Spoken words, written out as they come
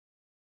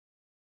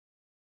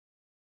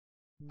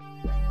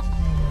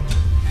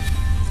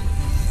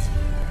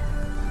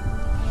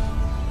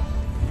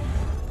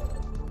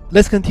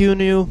Let's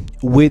continue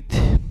with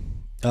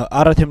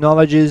other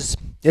terminologies.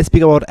 Let's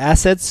speak about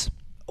assets.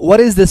 What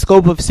is the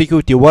scope of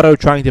security? What are we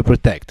trying to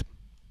protect?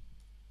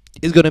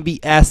 It's going to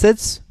be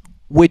assets,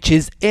 which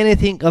is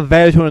anything of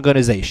value to an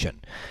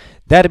organization.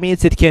 That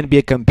means it can be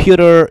a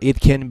computer, it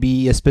can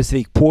be a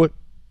specific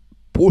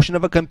portion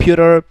of a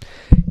computer,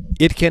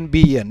 it can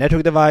be a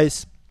network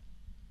device,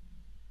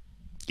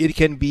 it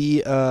can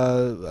be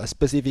a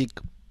specific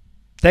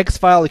text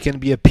file, it can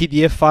be a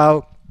PDF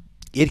file,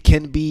 it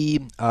can be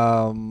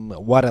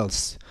what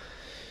else?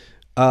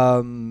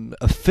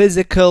 A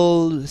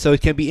physical, so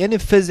it can be any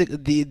physical.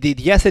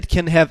 The asset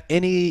can have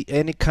any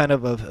kind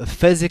of a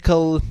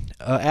physical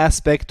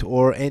aspect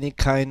or any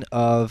kind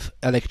of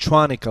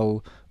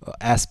electronical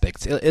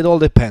aspects. It all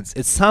depends.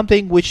 It's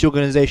something which the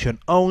organization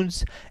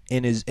owns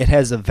and it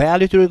has a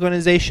value to the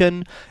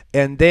organization,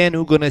 and then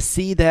we're gonna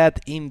see that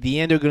in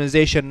the end the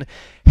organization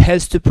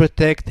has to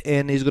protect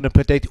and is gonna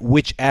protect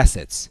which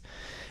assets.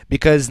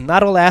 Because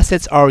not all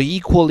assets are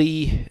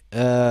equally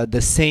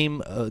the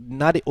same.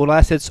 Not all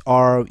assets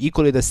are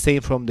equally the same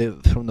from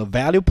the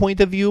value point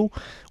of view,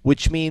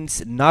 which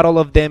means not all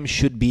of them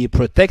should be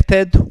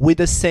protected with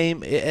the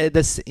same in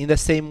the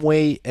same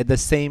way at the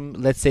same,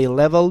 let's say,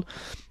 level.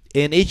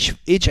 And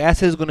each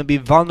asset is going to be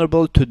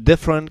vulnerable to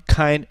different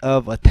kind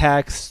of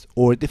attacks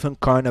or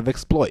different kind of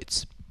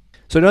exploits.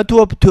 So in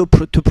order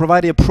to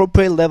provide the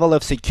appropriate level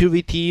of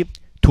security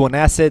to an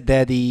asset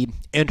that the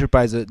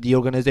enterprise, the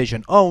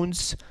organization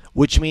owns,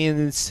 which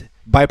means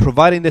by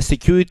providing the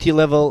security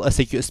level, a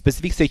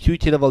specific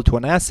security level to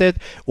an asset,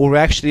 we're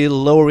actually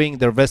lowering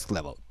the risk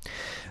level.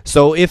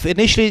 So if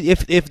initially,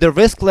 if the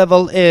risk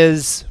level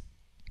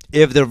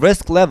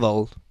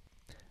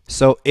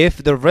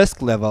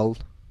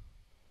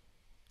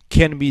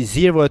can be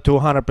 0 to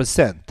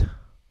 100%,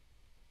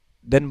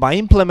 then by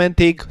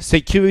implementing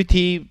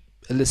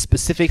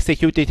specific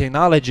security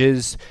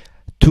technologies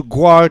to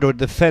guard or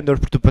defend or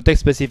to protect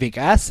specific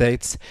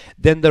assets,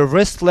 then the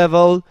risk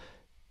level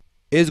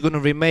is going to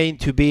remain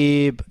to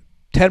be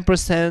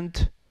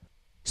 10%.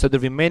 So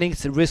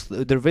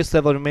the risk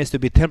level remains to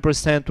be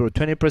 10% or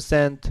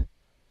 20%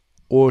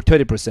 or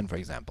 30%, for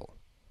example.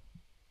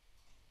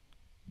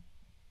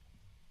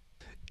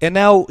 And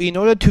now, in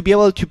order to be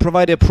able to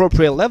provide the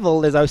appropriate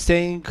level, as I was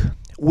saying,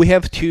 we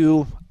have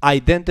to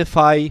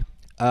identify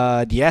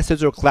the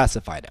assets or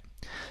classify them.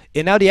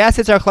 And now the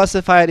assets are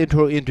classified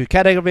into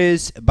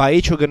categories by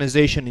each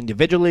organization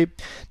individually.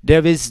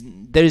 There is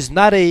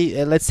not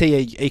let's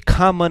say a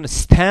common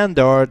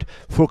standard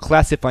for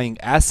classifying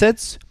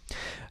assets.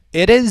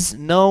 It is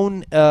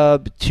known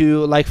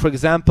to, like, for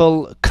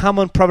example,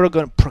 common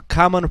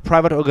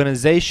private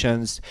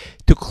organizations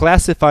to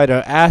classify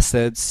their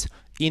assets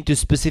into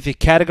specific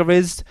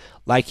categories,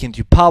 like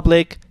into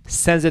public,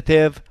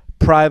 sensitive,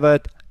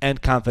 private,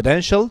 and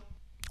confidential.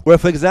 Where,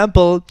 for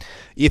example,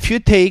 if you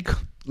take,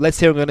 let's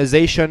say,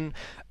 organization,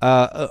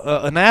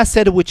 an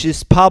asset which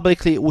is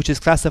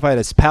classified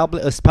as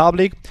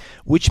public,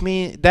 which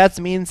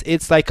means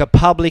it's like a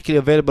publicly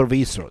available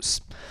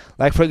resource.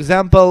 Like, for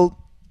example,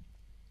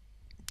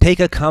 take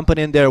a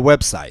company and their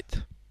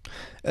website.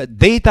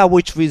 Data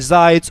which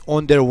resides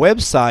on their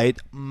website,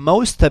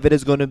 most of it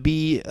is going to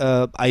be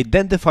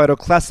identified or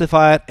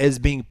classified as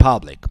being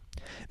public,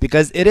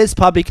 because it is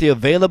publicly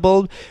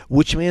available,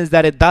 which means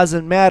that it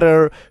doesn't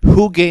matter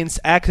who gains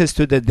access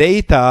to the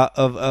data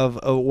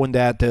on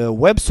that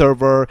web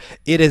server.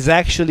 It is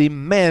actually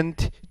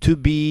meant to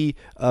be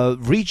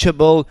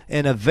reachable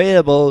and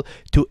available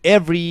to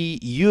every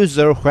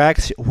user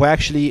who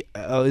actually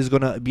is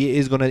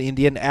gonna in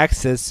the end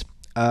access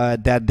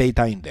that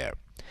data in there.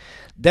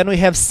 Then we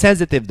have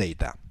sensitive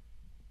data.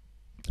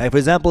 Like, for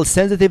example,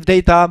 sensitive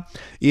data,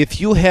 if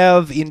you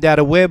have in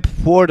that web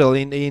portal,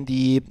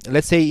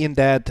 let's say in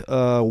that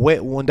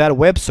on that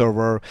web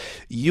server,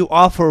 you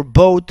offer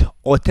both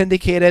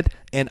authenticated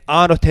and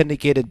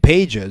unauthenticated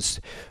pages.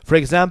 For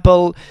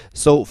example,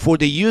 so for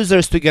the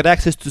users to get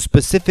access to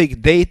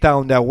specific data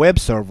on that web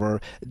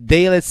server,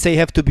 they, let's say,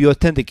 have to be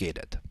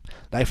authenticated.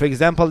 Like, for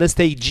example, let's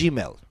take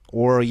Gmail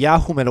or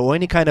Yahoo Mail or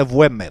any kind of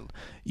webmail.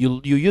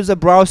 You use a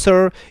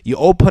browser, you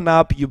open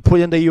up, you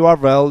put in the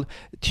URL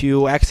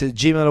to access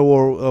Gmail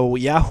or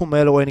Yahoo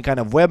Mail or any kind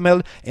of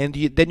webmail, and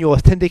then you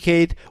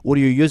authenticate with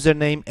your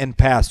username and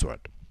password.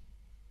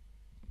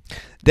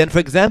 Then, for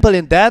example,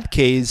 in that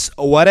case,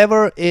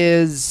 whatever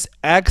is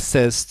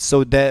accessed,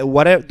 so that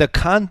whatever the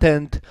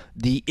content,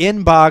 the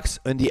inbox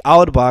and the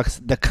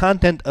outbox, the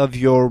content of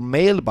your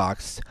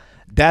mailbox,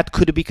 that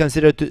could be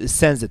considered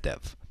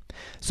sensitive.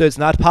 So it's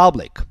not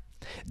public.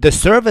 The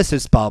service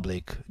is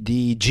public,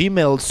 the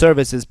Gmail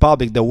service is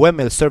public, the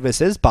webmail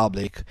service is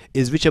public,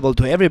 is reachable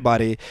to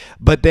everybody,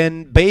 but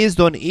then based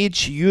on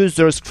each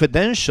user's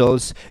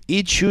credentials,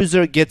 each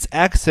user gets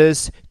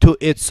access to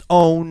its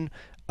own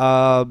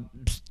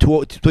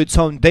to its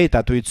own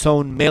data, to its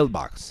own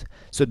mailbox.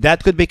 So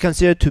that could be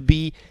considered to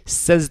be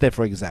sensitive,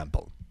 for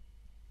example.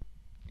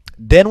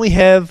 Then we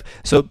have,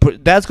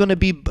 that's going to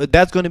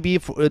be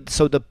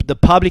so the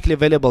publicly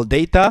available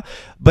data,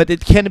 but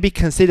it can be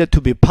considered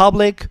to be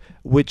public,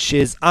 which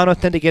is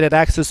unauthenticated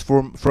access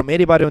from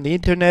anybody on the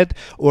internet,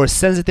 or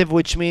sensitive,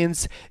 which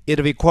means it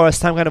requires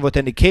some kind of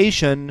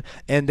authentication,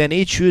 and then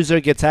each user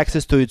gets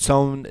access to its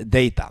own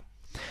data.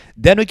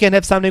 Then we can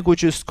have something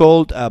which is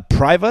called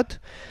private.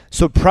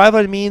 So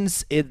private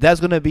means that's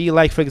going to be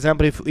like, for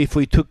example, if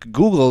we took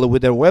Google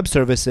with their web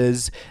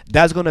services,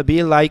 that's going to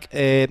be like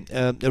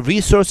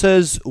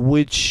resources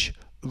which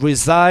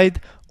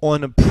reside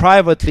on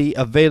privately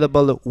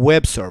available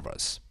web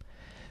servers.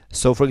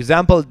 So for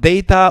example,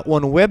 data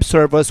on web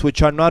servers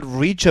which are not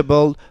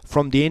reachable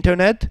from the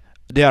internet,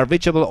 they are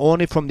reachable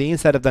only from the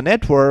inside of the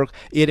network,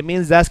 it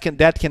means that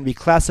can be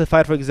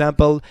classified, for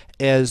example,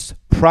 as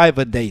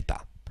private data.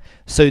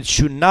 So it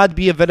should not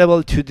be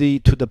available to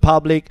the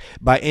public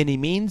by any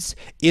means.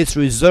 It's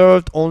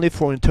reserved only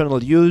for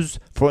internal use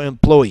for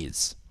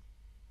employees.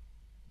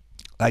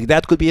 Like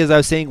that could be, as I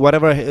was saying,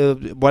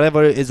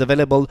 whatever is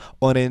available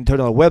on an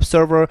internal web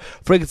server.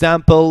 For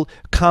example,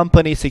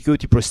 company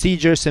security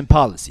procedures and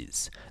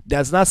policies.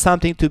 That's not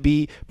something to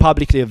be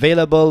publicly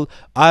available,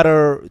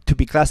 either to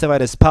be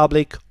classified as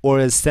public or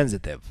as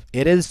sensitive.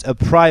 It is a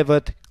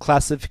private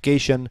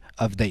classification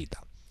of data.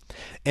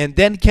 And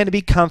then can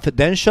be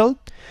confidential,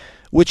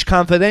 which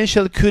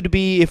confidential could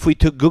be, if we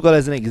took Google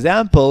as an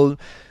example,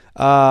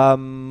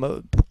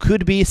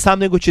 could be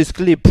something which is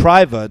clearly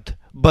private,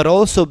 but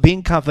also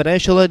being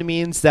confidential, it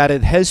means that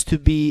it has to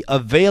be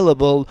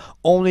available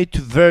only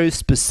to very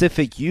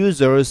specific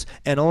users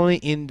and only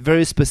in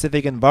very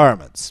specific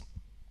environments.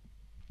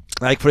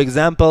 Like for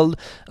example,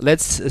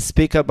 let's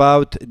speak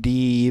about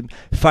the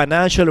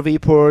financial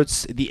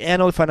reports, the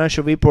annual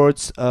financial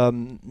reports,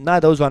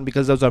 not those ones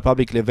because those are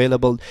publicly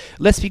available.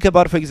 Let's speak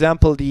about, for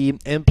example, the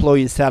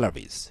employee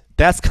salaries.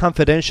 That's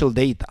confidential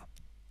data.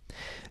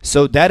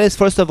 So that is,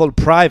 first of all,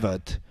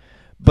 private,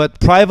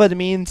 but private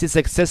means it's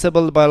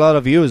accessible by a lot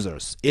of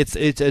users. It's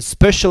a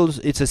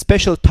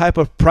special type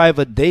of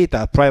private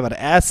data, private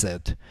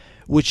asset,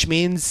 which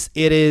means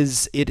it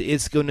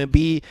is going to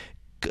be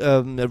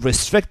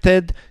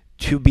restricted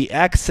to be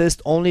accessed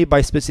only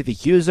by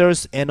specific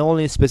users and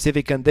only in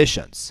specific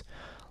conditions.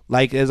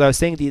 Like as I was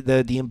saying,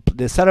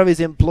 the salaries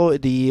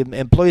the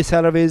employee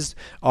salaries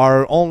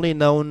are only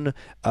known,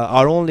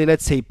 are only,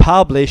 let's say,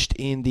 published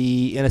in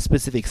a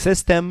specific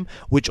system,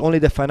 which only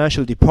the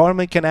financial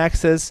department can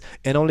access,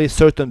 and only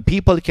certain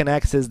people can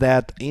access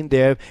that in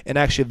there and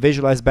actually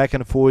visualize back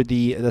and forth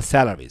the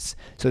salaries.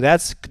 So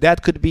that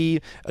could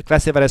be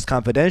classified as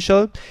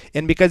confidential,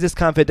 and because it's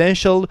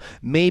confidential,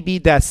 maybe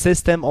that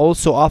system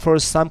also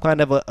offers some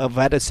kind of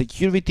added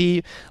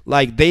security,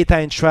 like data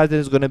in transit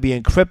is going to be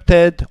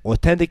encrypted,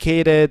 authenticated,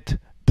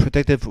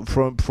 protected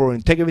for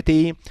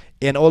integrity,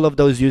 and all of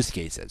those use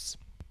cases.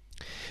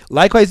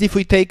 Likewise, if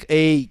we take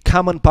a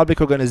common public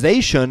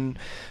organization,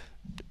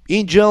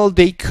 in general,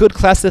 they could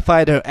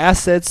classify their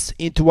assets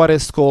into what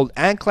is called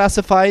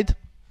unclassified,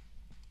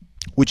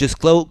 which is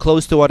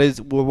close to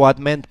what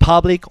meant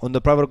public on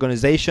the private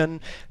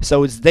organization.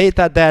 So it's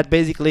data that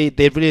basically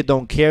they really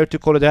don't care to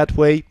call it that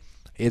way.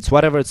 It's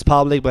whatever, it's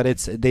public, but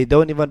they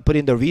don't even put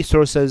in the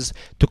resources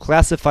to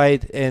classify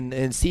it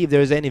and see if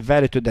there's any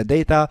value to the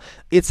data.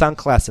 It's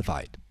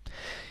unclassified.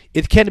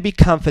 It can be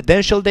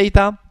confidential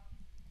data,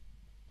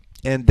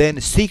 and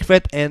then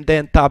secret, and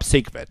then top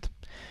secret.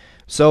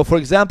 So for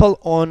example,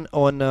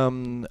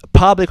 on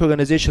public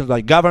organizations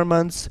like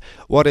governments,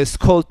 what is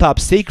called top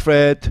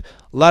secret,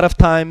 a lot of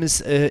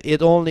times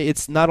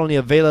it's not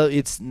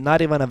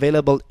even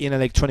available in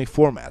electronic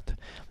format.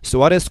 So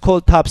what is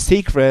called top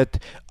secret,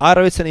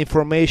 either it's an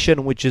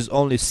information which is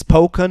only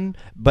spoken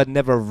but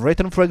never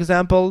written, for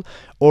example,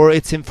 or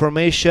it's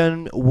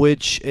information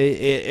which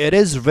it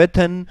is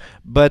written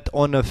but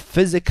on a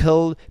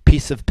physical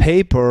piece of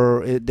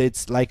paper.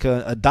 It's like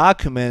a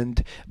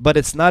document, but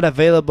it's not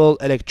available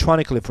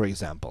electronically, for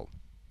example.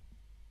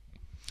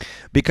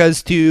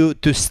 Because to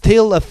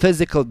steal a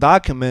physical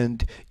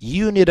document,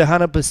 you need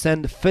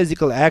 100%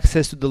 physical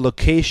access to the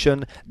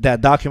location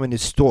that document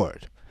is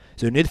stored.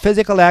 So you need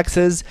physical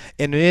access,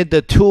 and you need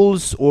the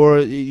tools,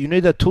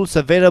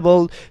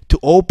 available to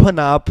open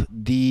up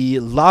the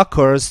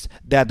lockers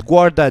that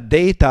guard that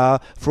data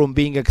from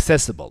being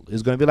accessible.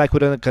 It's going to be like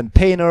within a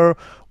container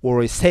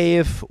or a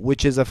safe,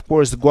 which is of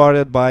course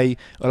guarded by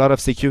a lot of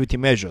security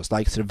measures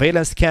like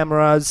surveillance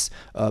cameras,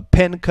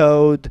 PIN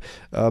code,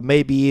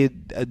 maybe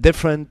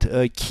different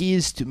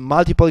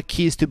multiple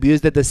keys to be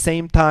used at the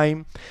same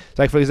time.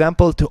 Like for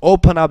example, to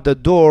open up the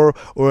door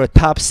or a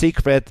top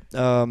secret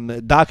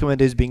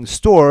document is being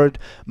stored,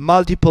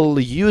 multiple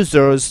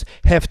users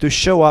have to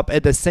show up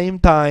at the same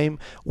time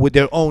with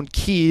their own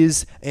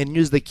keys and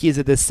use the keys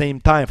at the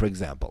same time, for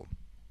example.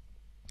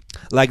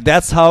 Like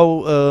that's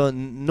how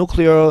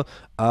nuclear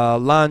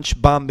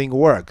launch bombing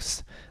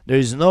works. There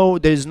is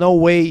no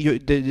way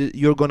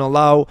you're going to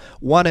allow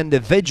one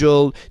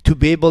individual to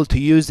be able to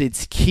use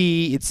its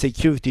key, its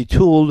security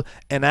tool,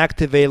 and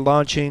activate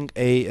launching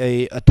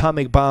a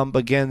atomic bomb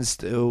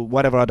against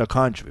whatever other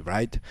country,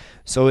 right?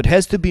 So it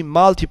has to be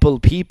multiple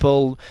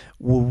people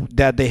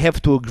that they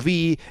have to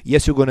agree,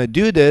 yes, you're going to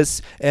do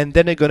this, and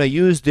then they're going to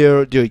use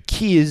their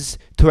keys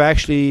to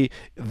actually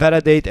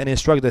validate and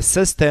instruct the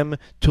system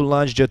to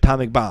launch the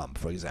atomic bomb,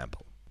 for example.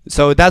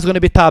 So that's going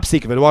to be top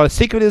secret. While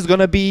secret is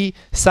going to be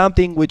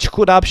something which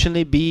could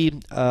optionally be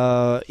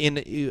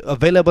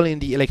available in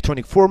the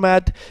electronic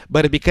format,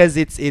 but because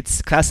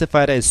it's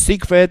classified as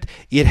secret,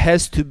 it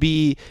has to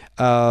be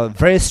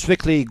very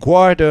strictly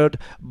guarded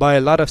by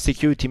a lot of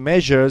security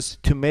measures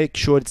to make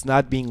sure it's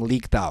not being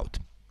leaked out.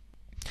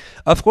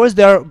 Of course,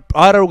 there are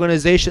other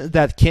organizations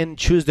that can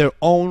choose their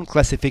own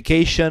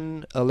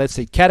classification, let's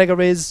say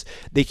categories.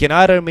 They can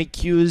either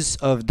make use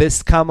of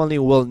this commonly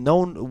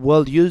well-known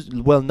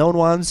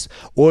ones,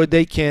 or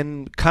they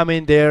can come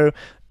in there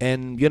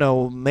and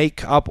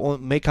make up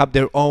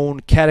their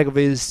own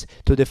categories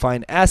to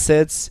define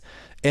assets,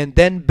 and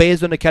then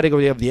based on the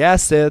category of the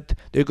asset,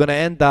 they're going to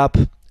end up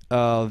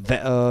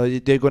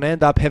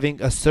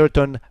having a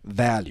certain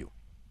value.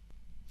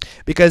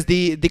 Because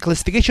the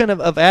classification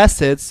of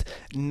assets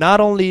not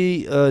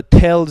only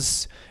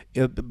tells,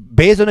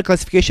 based on the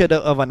classification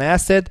of an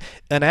asset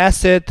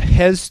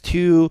is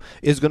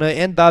going to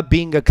end up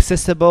being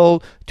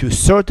accessible to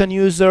certain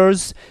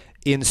users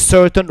in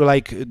certain,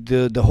 like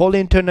the whole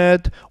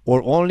internet,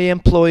 or only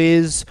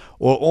employees,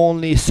 or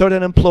only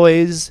certain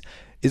employees,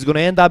 is going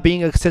to end up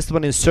being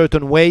accessible in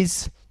certain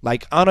ways,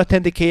 like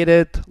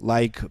unauthenticated,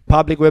 like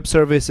public web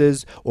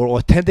services, or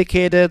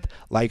authenticated,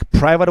 like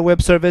private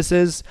web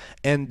services.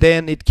 And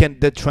then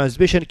the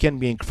transmission can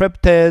be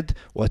encrypted,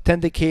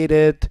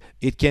 authenticated.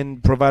 It can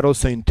provide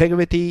also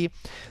integrity.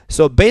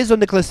 So based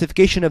on the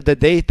classification of the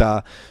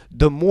data,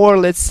 the more,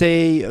 let's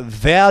say,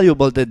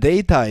 valuable the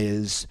data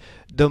is,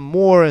 the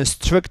more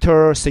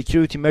stricter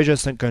security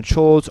measures and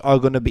controls are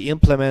going to be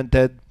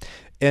implemented,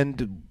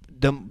 and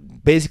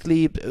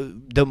basically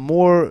the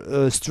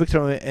more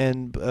stricter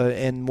and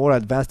more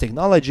advanced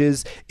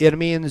technologies, it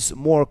means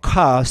more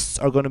costs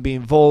are going to be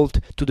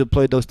involved to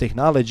deploy those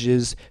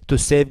technologies to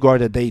safeguard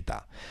the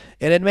data.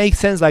 And it makes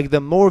sense, like the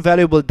more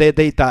valuable the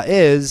data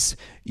is,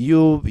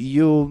 you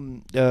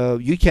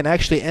can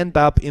actually end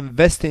up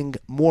investing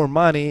more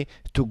money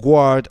to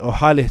guard a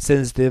highly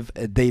sensitive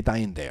data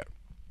in there.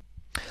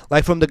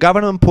 Like from the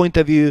government point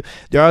of view,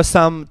 there are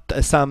some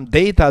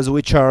data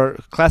which are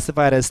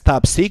classified as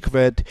top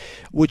secret,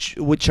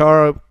 which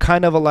are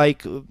kind of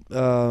like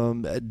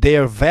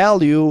their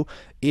value.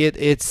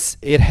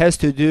 It has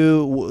to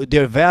do,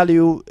 their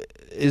value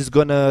is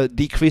gonna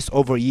decrease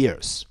over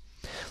years.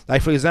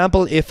 Like for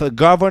example, if a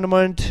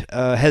government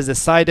has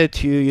decided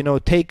to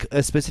take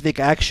a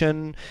specific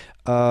action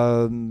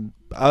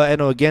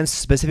against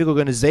specific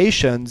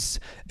organizations,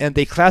 and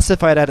they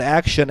classify that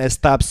action as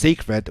top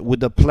secret with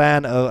the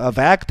plan of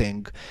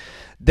acting,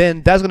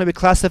 then that's going to be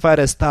classified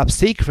as top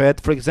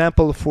secret, for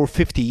example, for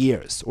 50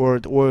 years or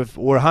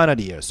 100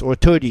 years or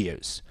 30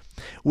 years,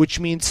 which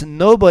means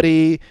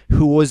nobody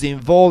who was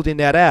involved in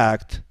that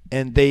act,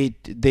 and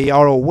they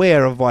are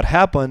aware of what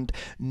happened,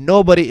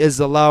 nobody is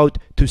allowed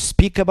to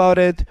speak about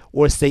it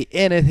or say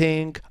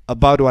anything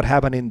about what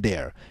happened in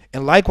there.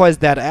 And likewise,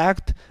 that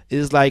act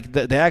is like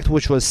the act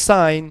which was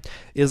signed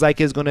is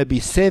going to be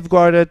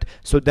safeguarded,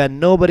 so that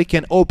nobody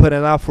can open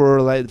it up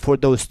for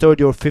those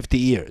 30 or 50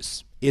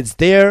 years. It's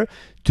there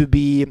to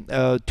be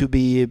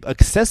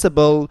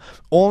accessible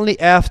only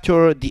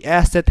after the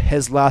asset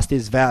has lost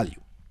its value.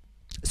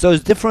 So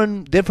it's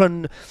different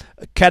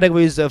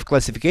categories of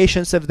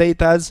classifications of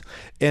data,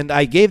 and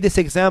I gave this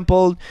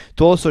example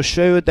to also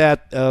show you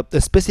that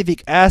a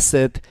specific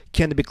asset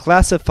can be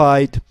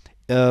classified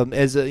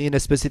in a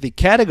specific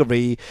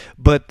category,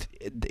 but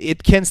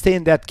it can stay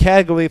in that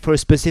category for a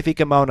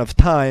specific amount of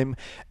time.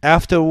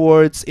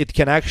 Afterwards, it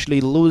can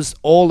actually lose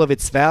all of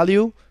its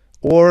value,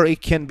 or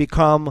it can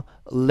become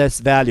less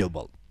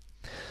valuable.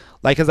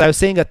 Like as I was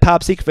saying, a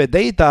top secret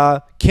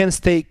data can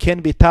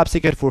be top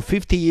secret for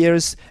 50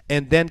 years,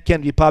 and then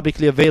can be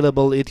publicly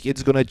available.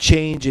 It's going to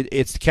change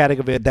its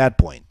category at that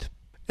point.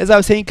 As I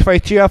was saying,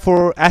 criteria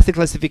for asset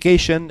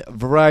classification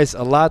varies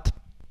a lot,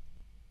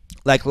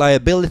 like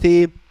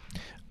liability,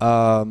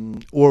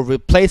 or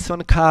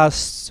replacement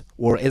costs,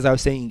 or as I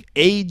was saying,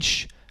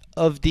 age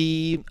of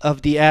the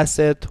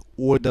asset,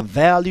 or the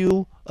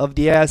value of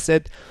the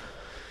asset,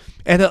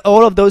 and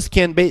all of those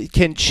can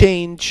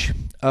change,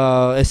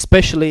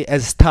 especially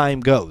as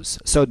time goes.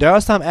 So there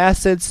are some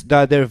assets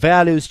that their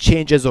values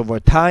changes over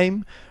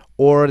time,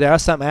 or there are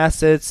some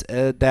assets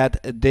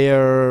that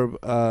their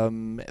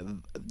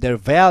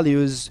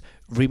values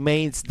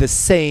remains the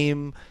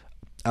same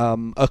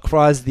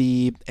across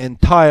the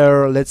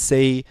entire, let's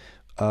say,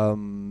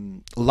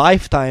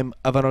 lifetime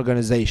of an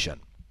organization.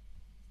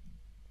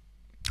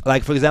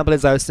 Like for example,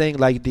 as I was saying,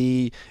 like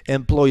the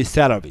employee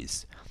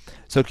salaries.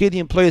 So key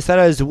employee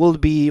status will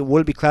be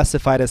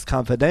classified as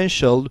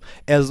confidential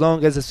as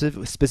long as a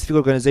specific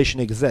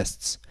organization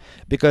exists,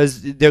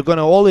 because they're going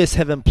to always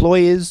have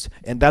employees,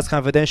 and that's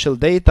confidential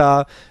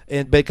data.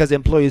 And because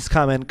employees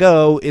come and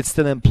go, it's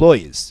still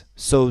employees.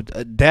 So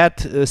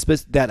that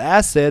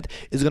asset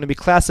is going to be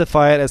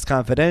classified as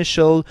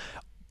confidential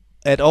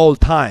at all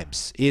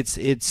times.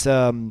 Its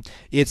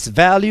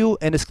value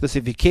and its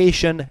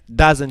classification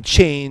doesn't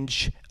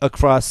change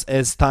across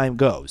as time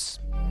goes.